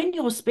that when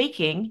you're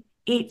speaking,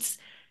 it's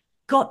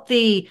got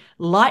the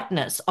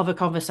lightness of a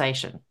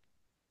conversation,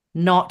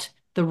 not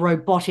the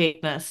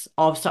roboticness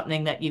of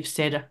something that you've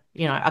said,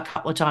 a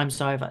couple of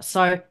times over.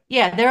 So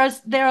yeah,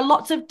 there are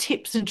lots of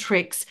tips and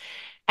tricks.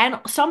 And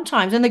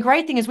sometimes, and the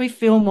great thing is we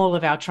film all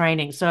of our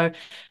training. So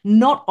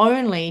not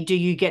only do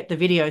you get the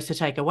videos to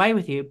take away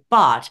with you,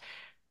 but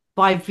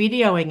by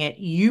videoing it,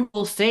 you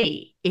will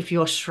see if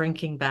you're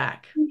shrinking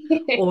back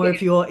or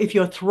if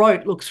your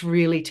throat looks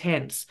really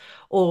tense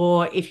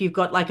or if you've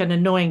got like an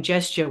annoying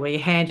gesture where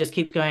your hand just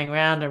keeps going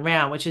round and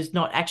round, which is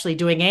not actually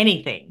doing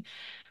anything.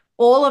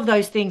 All of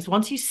those things,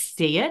 once you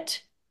see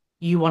it,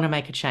 you want to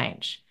make a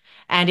change.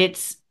 And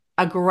it's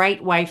a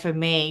great way for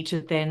me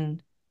to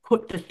then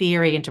put the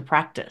theory into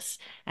practice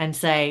and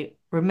say,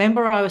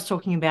 remember, I was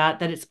talking about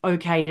that it's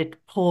okay to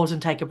pause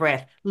and take a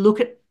breath. Look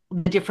at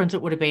the difference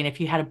it would have been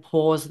if you had a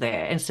pause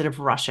there instead of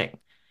rushing.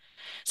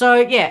 So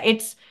yeah,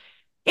 it's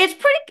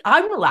pretty,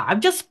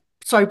 I'm just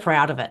so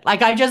proud of it.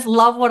 Like I just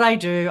love what I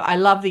do. I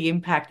love the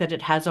impact that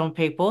it has on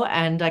people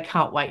and I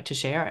can't wait to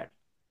share it.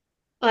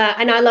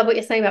 and I love what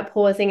you're saying about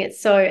pausing. And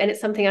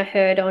it's something I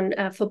heard on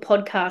for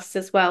podcasts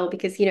as well,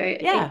 because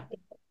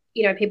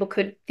Yeah, people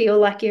could feel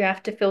like you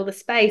have to fill the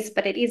space,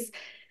 but it is,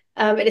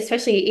 and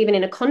especially even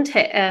in a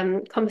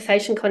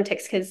conversation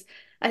context, because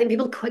I think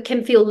people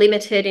can feel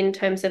limited in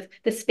terms of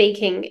the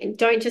speaking. And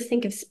don't just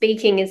think of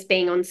speaking as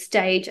being on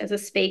stage as a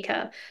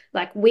speaker.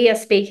 Like we are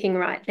speaking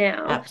right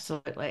now,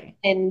 absolutely.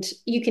 and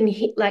you can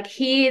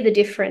hear the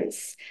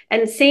difference.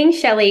 And seeing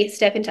Shelley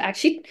step into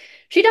action,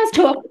 She does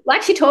talk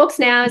like she talks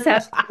now is how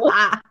she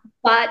talks,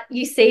 but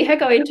you see her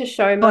go into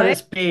show But mode.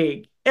 it's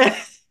big.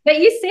 But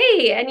you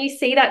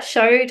see that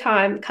show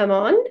time come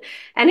on,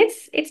 and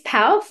it's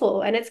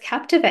powerful and it's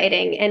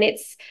captivating and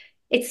it's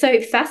so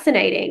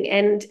fascinating,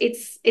 and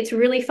it's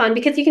really fun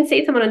because you can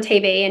see someone on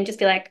TV and just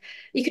be like,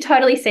 you could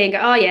totally see and go,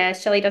 oh yeah,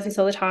 Shelley does this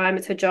all the time,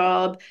 it's her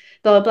job,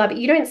 blah blah blah. But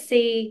you don't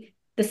see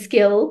the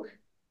skill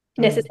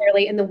Mm.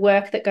 necessarily in the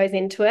work that goes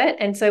into it.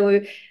 And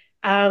so,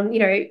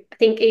 I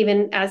think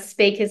even as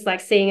speakers, like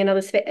seeing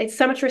another, it's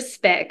so much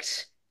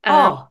respect.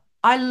 Oh,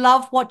 I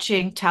love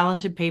watching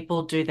talented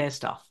people do their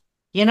stuff,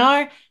 you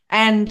know,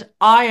 and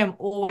I am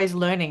always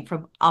learning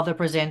from other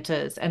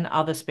presenters and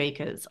other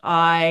speakers.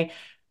 I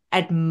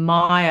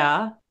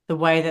admire the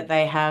way that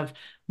they have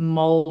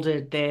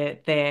molded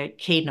their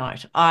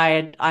keynote.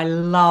 I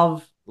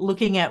love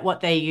looking at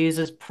what they use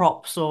as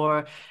props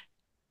or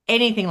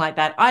anything like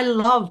that. I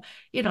love,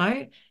 you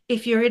know,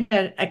 if you're in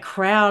a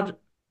crowd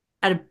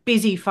at a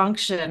busy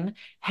function,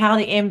 how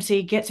the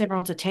MC gets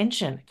everyone's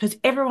attention because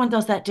everyone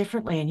does that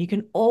differently and you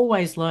can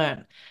always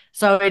learn.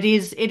 So it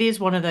is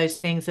one of those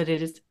things that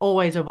it is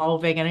always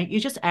evolving and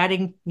you're just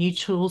adding new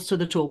tools to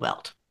the tool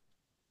belt.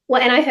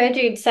 Well, and I heard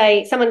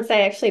someone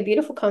say actually a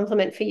beautiful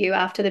compliment for you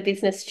after the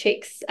Business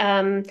Chicks.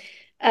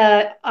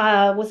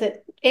 Was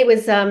it? It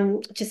was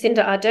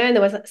Jacinda Ardern.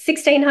 There was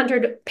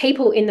 1,600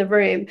 people in the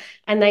room,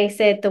 and they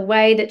said the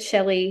way that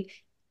Shelley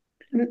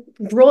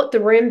brought the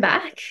room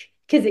back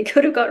because it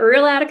could have got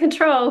real out of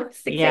control.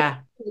 16, Yeah.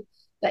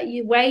 but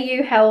the way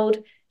you held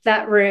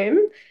that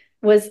room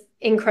was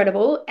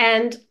incredible.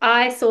 And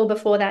I saw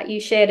before that you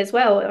shared as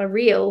well a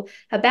reel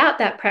about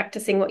that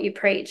practicing what you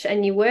preach,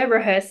 and you were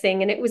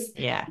rehearsing, and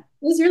Yeah.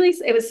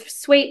 it was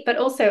sweet, but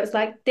also it was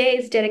like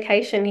there's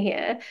dedication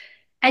here.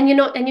 And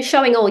you're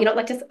showing all, you're not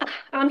like just,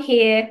 I'm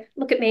here,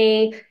 look at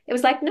me. It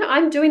was like, no,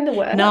 I'm doing the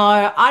work. No,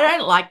 I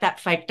don't like that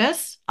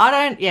fakeness. I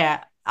don't,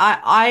 yeah.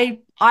 I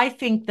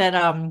think that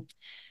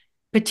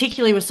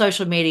particularly with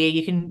social media,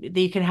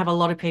 you can have a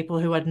lot of people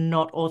who are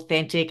not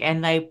authentic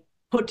and they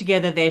put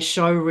together their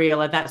show reel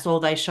and that's all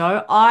they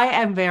show. I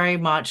am very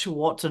much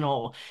warts and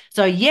all.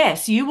 So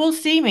yes, you will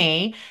see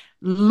me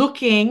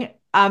looking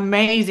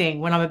amazing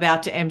when I'm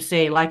about to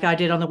MC, like I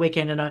did on the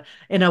weekend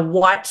in a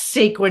white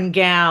sequin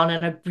gown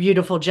and a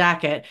beautiful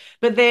jacket.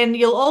 But then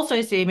you'll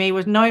also see me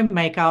with no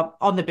makeup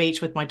on the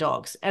beach with my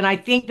dogs. And I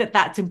think that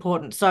that's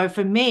important. So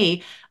for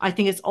me, I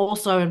think it's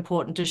also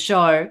important to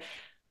show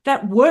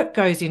that work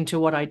goes into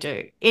what I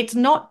do. It's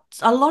not,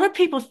 a lot of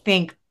people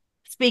think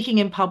speaking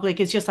in public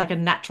is just like a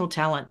natural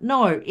talent.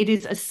 No, it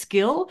is a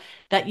skill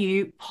that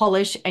you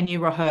polish and you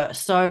rehearse.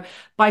 So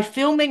by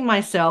filming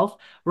myself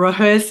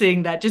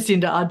rehearsing that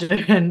Jacinda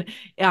Ardern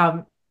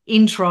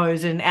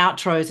intros and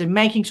outros and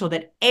making sure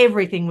that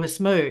everything was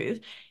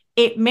smooth,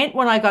 it meant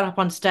when I got up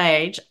on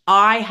stage,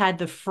 I had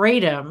the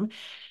freedom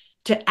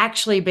to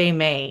actually be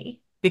me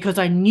because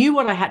I knew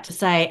what I had to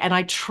say and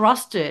I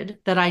trusted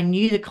that I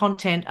knew the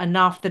content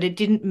enough that it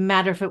didn't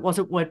matter if it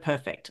wasn't word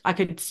perfect. I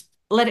could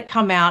let it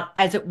come out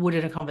as it would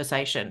in a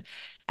conversation.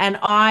 And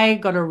I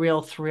got a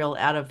real thrill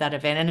out of that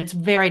event. And it's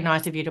very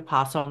nice of you to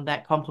pass on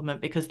that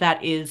compliment because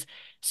that is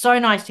so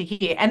nice to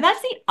hear. And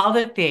that's the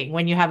other thing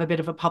when you have a bit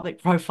of a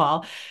public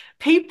profile,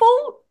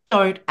 people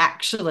don't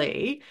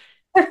actually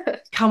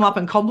come up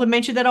and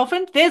compliment you that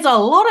often. There's a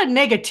lot of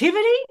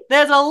negativity.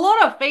 There's a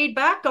lot of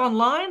feedback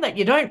online that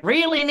you don't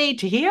really need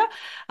to hear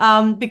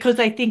because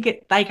they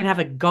think they can have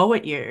a go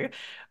at you.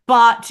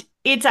 But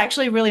it's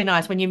actually really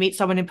nice when you meet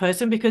someone in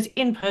person because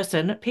in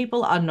person,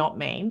 people are not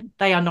mean.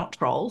 They are not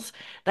trolls.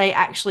 They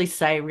actually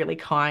say really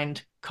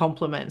kind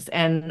compliments.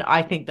 And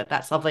I think that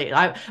that's lovely.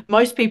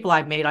 Most people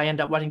I meet, I end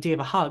up wanting to give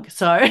a hug.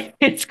 So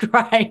it's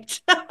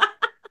great.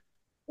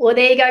 Well,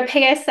 there you go.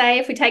 PSA,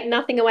 if we take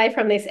nothing away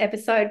from this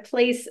episode,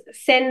 please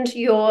send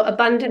your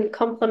abundant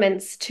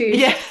compliments to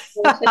Yeah.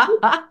 Shelly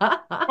Horton.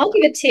 I'll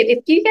give a tip. If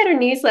you get a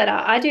newsletter,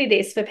 I do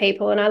this for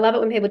people and I love it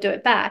when people do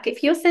it back.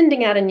 If you're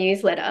sending out a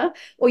newsletter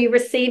or you're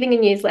receiving a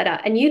newsletter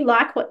and you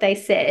like what they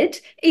said,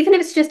 even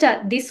if it's just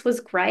this was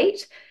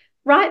great,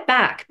 write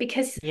back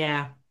because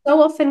Yeah.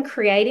 so often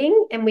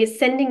creating and we're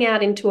sending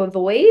out into a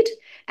void.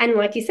 And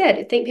like you said,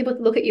 I think people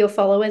look at your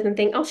followers and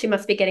think, oh, she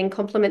must be getting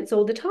compliments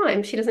all the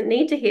time. She doesn't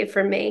need to hear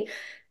from me.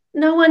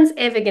 No one's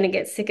ever going to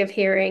get sick of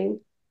hearing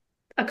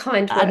a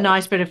kind A word.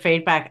 nice bit of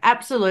feedback.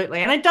 Absolutely.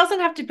 And it doesn't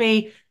have to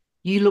be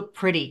you look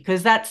pretty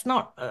because that's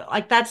not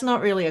that's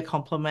not really a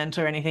compliment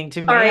or anything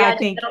to me. Sorry, I I do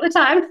think that all the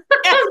time.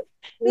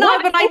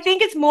 no, but I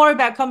think it's more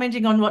about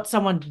commenting on what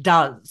someone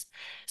does.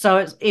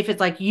 So if it's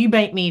like you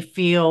make me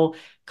feel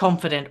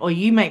confident or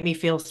you make me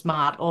feel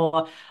smart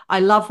or I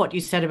love what you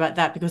said about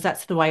that because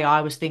that's the way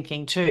I was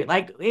thinking too.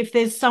 Like if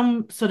there's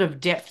some sort of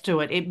depth to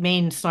it, it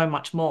means so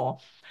much more.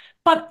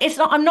 But it's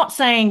not, I'm not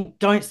saying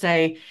don't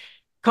say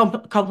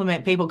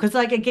compliment people because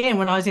like again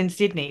when I was in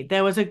Sydney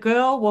there was a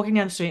girl walking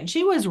down the street and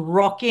she was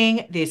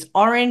rocking this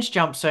orange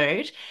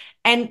jumpsuit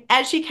and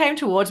as she came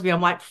towards me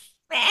I'm like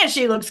man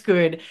she looks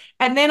good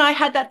and then I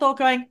had that thought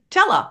going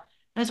tell her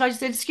and so I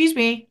said excuse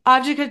me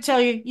I'm just going to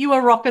tell you you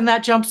were rocking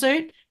that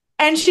jumpsuit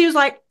and she was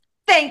like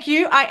thank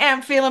you, I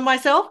am feeling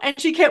myself. And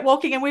she kept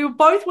walking and we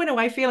both went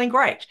away feeling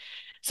great.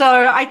 So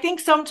I think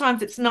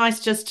sometimes it's nice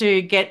just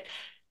to get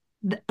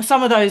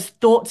some of those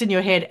thoughts in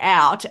your head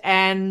out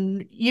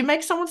and you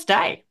make someone's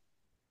day.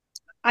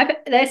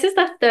 This is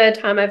the third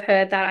time I've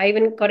heard that. I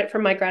even got it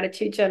from my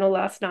gratitude journal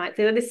last night.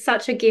 There's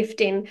such a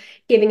gift in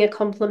giving a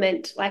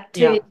compliment, like to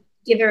the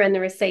giver and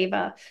the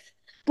receiver.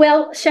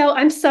 Well, Shell,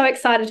 I'm so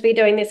excited to be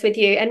doing this with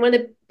you. And one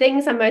of the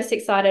things I'm most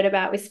excited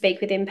about with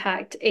Speak with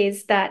Impact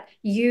is that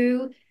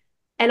you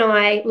and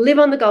I live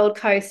on the Gold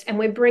Coast and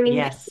we're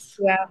bringing people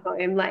to our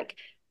home, like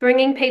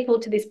bringing people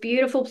to this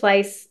beautiful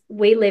place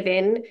we live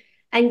in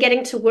and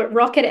getting to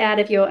rocket out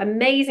of your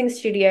amazing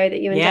studio that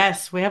you and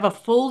Yes, we have a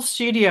full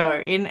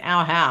studio in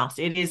our house.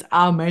 It is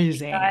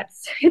amazing.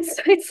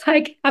 It's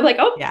like, I'm like,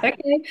 oh, okay.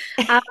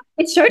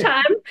 It's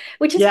showtime,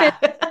 which is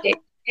fantastic.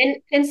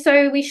 And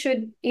so we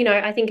should,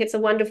 I think it's a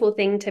wonderful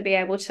thing to be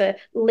able to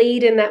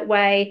lead in that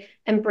way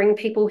and bring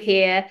people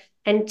here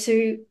and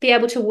to be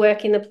able to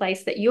work in the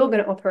place that you're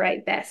going to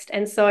operate best.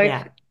 And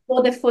so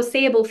for the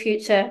foreseeable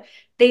future,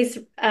 these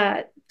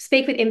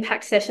Speak with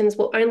Impact sessions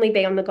will only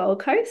be on the Gold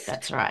Coast.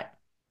 That's right.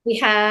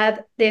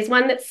 There's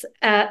one that's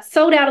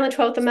sold out on the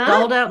 12th of March.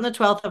 Sold out on the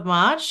 12th of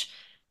March.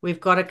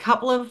 We've got a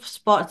couple of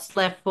spots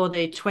left for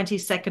the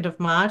 22nd of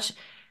March.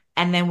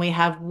 And then we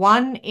have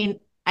one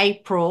in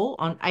April,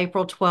 on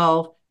April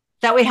 12th,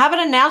 that we haven't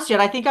announced yet.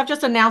 I think I've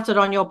just announced it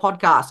on your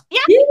podcast.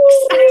 Yes!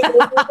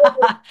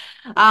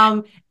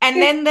 And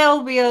then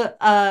there'll be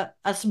a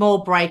small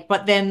break,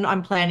 but then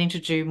I'm planning to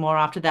do more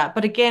after that.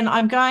 But again,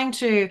 I'm going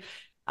to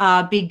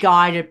be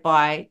guided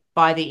by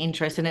the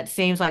interest, and it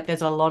seems like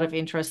there's a lot of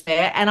interest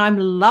there. And I'm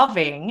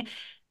loving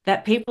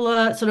that people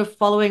are sort of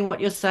following what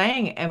you're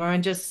saying, Emma,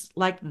 and just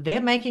like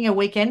they're making a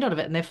weekend out of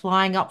it and they're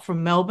flying up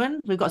from Melbourne.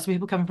 We've got some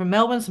people coming from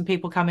Melbourne, some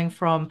people coming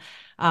from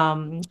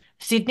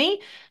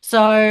Sydney.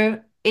 So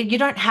you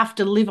don't have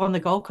to live on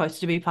the Gold Coast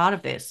to be part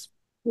of this.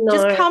 No.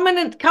 Just come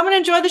and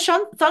enjoy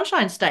the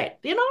sunshine state,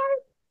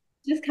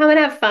 Just come and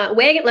have fun.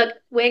 We're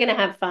going to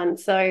have fun.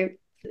 So,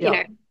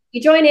 you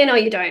join in or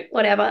you don't,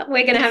 whatever.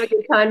 We're going to have a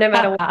good time no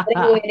matter what.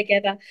 We're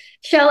together.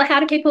 Shell, how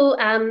do people,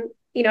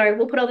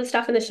 we'll put all the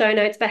stuff in the show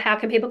notes, but how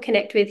can people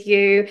connect with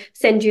you,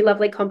 send you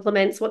lovely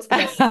compliments? What's the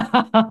best?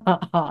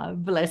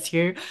 Bless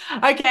you.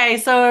 Okay,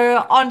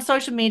 so on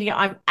social media,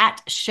 I'm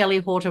at Shelly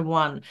Horton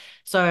 1.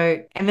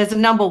 So, and there's a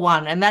number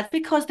 1, and that's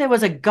because there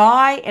was a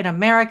guy in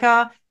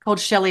America called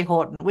Shelly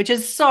Horton, which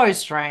is so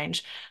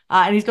strange.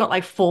 And he's got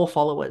like 4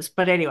 followers.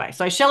 But anyway,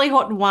 so Shelly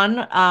Horton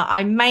 1,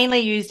 I mainly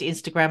used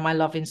Instagram. I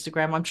love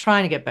Instagram. I'm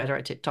trying to get better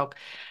at TikTok.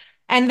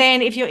 And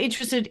then if you're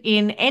interested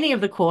in any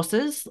of the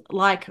courses,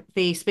 like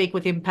the Speak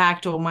with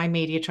Impact or my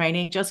media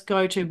training, just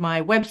go to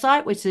my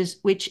website, which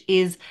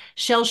is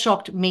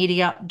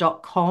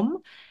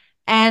shellshockedmedia.com,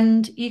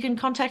 and you can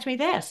contact me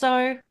there.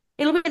 So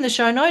it'll be in the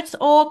show notes,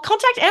 or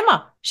contact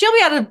Emma. She'll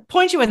be able to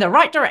point you in the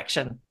right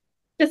direction.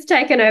 Just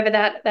taken over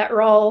that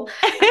role.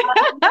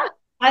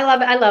 I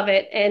love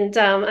it. And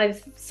I'm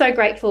so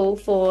grateful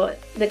for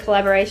the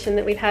collaboration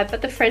that we've had,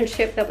 but the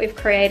friendship that we've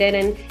created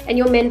and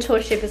your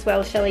mentorship as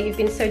well, Shelley. You've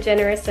been so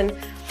generous and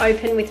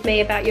open with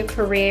me about your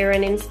career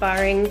and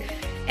inspiring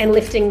and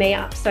lifting me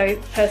up. So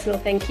personal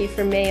thank you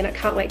from me, and I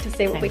can't wait to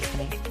see what we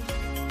can do.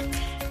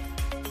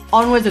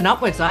 Onwards and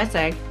upwards, I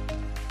say.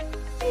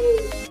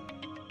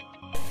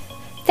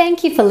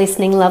 Thank you for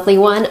listening, lovely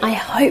one. I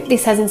hope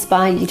this has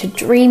inspired you to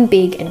dream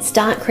big and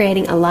start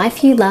creating a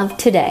life you love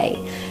today.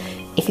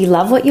 If you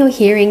love what you're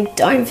hearing,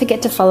 don't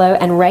forget to follow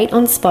and rate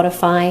on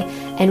Spotify,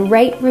 and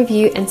rate,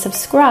 review and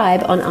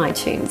subscribe on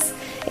iTunes.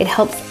 It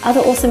helps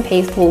other awesome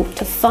people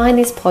to find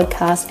this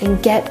podcast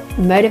and get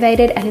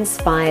motivated and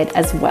inspired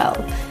as well.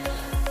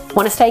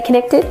 Want to stay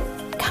connected?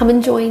 Come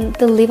and join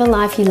the Live a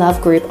Life You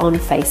Love group on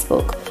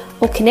Facebook,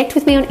 or connect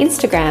with me on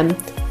Instagram,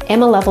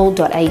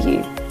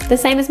 emmalovell.au, the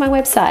same as my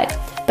website,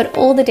 but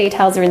all the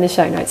details are in the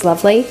show notes,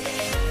 lovely.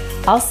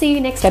 I'll see you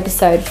next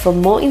episode for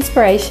more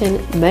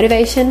inspiration,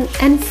 motivation,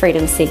 and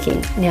freedom seeking.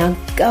 Now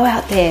go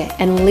out there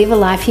and live a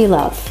life you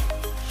love.